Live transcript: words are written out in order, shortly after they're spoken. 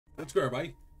What's good,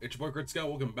 everybody? It's your boy CritScout.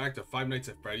 Welcome back to Five Nights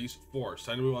at Freddy's 4. It's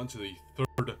time to move on to the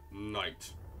third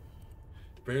night.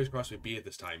 Fingers crossed we beat it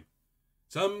this time.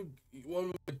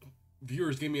 One of my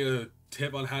viewers gave me a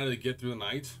tip on how to get through the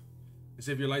night. They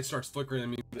say if your light starts flickering, that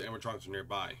means the animatronics are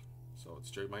nearby. So let's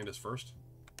check behind us first.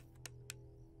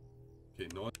 Okay,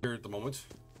 no one's here at the moment.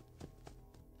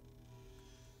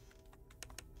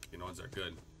 Okay, no one's there.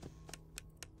 Good.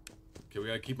 Okay, we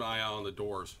gotta keep an eye out on the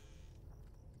doors.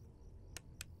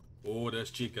 Oh, there's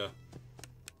CHICA.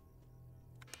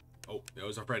 Oh,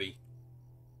 there's our Freddy.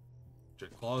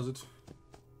 Check closet.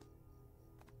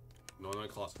 No one in my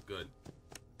closet. Good.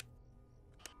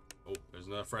 Oh, there's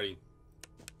another Freddy.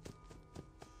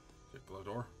 Check the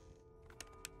door.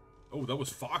 Oh, that was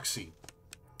Foxy.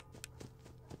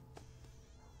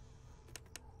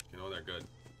 You know they're good.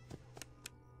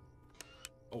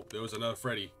 Oh, there was another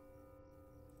Freddy.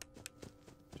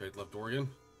 Check the left door again.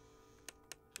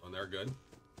 Oh, and they're good.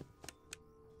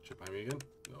 Check behind me again.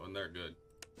 No, and they're good.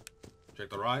 Check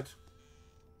the right.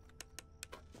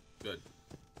 Good.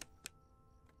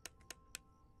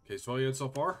 Okay, so yet so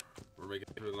far. We're making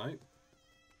it through the night.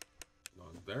 No,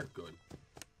 there. Good.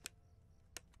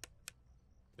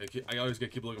 I always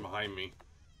gotta keep looking behind me.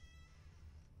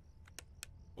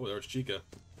 Oh, there's CHICA.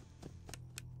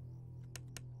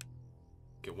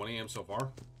 Okay, 1 AM so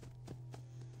far.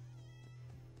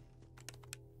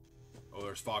 Oh,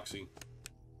 there's Foxy.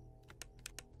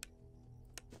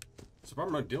 So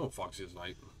I'm not dealing with Foxy this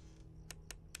night.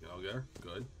 You know, there.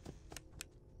 Good.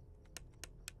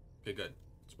 Okay, good.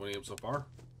 It's 1 AM so far.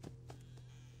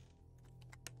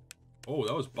 Oh,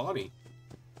 that was Bonnie.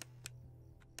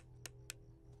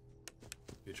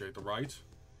 Okay, check the right.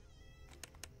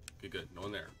 Okay, good. No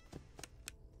one there.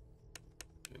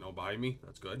 Okay, no one behind me.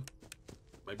 That's good.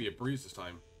 Might be a breeze this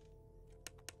time.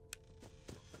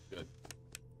 Good.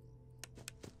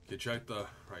 Okay, check the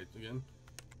right again.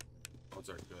 Oh,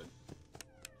 there. Good.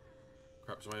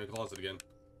 Crap, somebody in the closet again.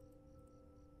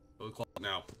 Go to the closet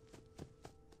now.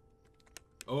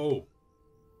 Oh.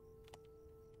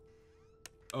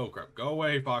 Oh, crap. Go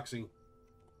away, Foxy.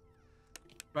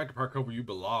 Back to Park where you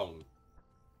belong.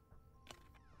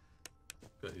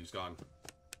 Good, he's gone.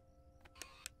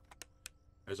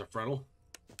 There's a frontal.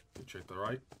 Check the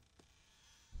right.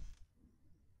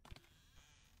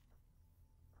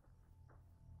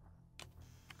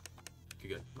 Okay,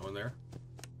 good. No one there.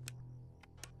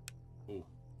 Ooh.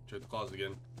 Check the closet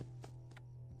again.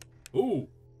 Ooh!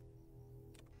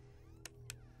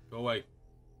 Go away.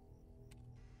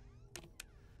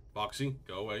 Foxy,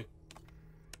 go away.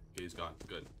 Okay, he's gone.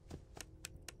 Good.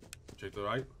 Check the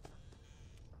right.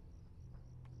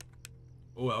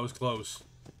 Oh, that was close.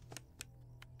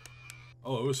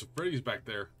 Oh, it was some Freddy's back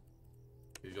there.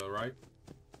 You go right.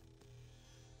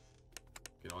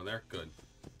 Get on there. Good.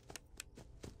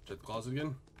 Check the closet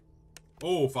again.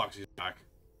 Oh, Foxy's back.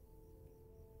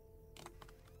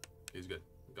 He's good.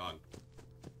 Gone.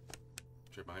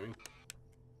 Check behind me.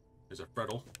 There's a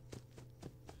Freddy.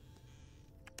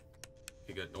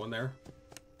 Okay, good. No one there.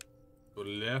 Go to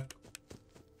the left.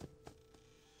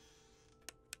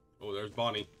 Oh, there's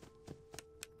Bonnie.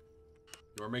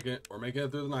 We're making it through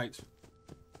the night.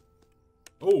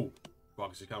 Oh,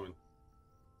 Foxy's coming.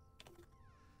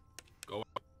 Go.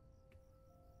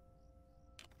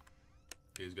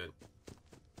 Okay, he's good.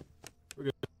 We're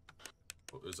good.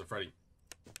 Oh, there's a Freddy.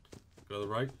 Go to the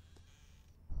right.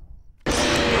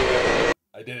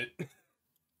 I did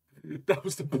it. That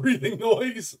was the breathing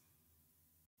noise.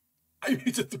 I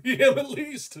made it 3 AM at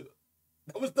least.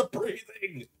 That was the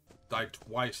breathing. Died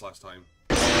twice last time.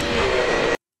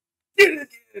 Did it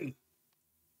again.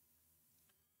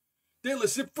 They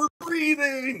listen for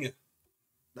breathing.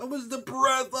 That was the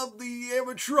breath of the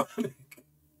animatronic.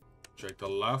 Check the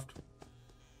left.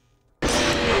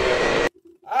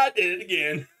 I did it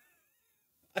again.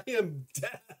 I am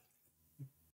dead.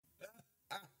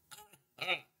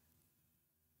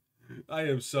 I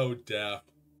am so deaf.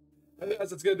 Anyway, guys,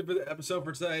 that's good for the episode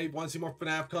for today. Want to see more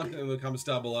Fnaf content in the comments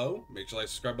down below? Make sure you like,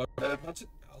 subscribe button.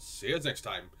 I'll see you next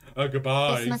time.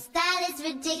 Goodbye. My style is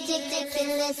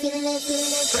ridiculous.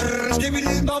 Give me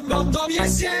the bum bum bum,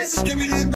 yes yes. Give me the